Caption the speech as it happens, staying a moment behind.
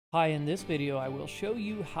Hi, in this video I will show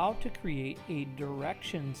you how to create a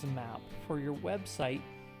directions map for your website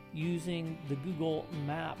using the Google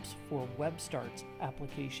Maps for WebStarts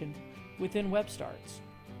application within WebStarts.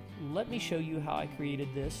 Let me show you how I created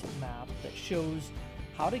this map that shows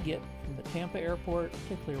how to get from the Tampa airport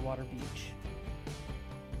to Clearwater Beach.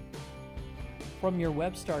 From your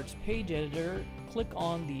WebStarts page editor, click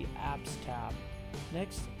on the Apps tab.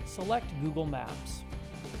 Next, select Google Maps.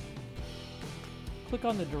 Click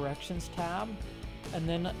on the Directions tab and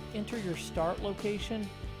then enter your start location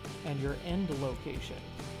and your end location.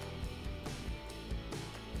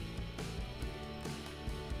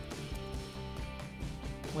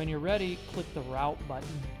 When you're ready, click the Route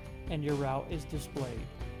button and your route is displayed.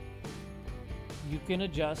 You can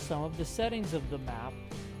adjust some of the settings of the map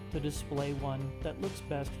to display one that looks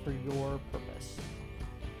best for your purpose.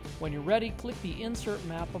 When you're ready, click the Insert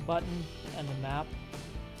Map button and the map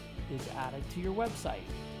is added to your website.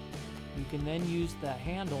 You can then use the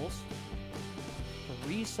handles to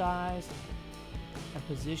resize and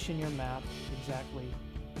position your map exactly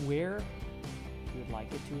where you would like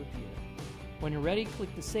it to appear. When you're ready,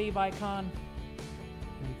 click the Save icon,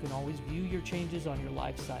 and you can always view your changes on your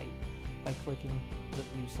live site by clicking the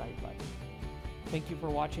View Site button. Thank you for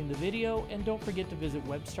watching the video, and don't forget to visit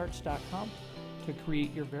webstarts.com to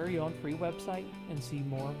create your very own free website and see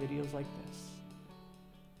more videos like this.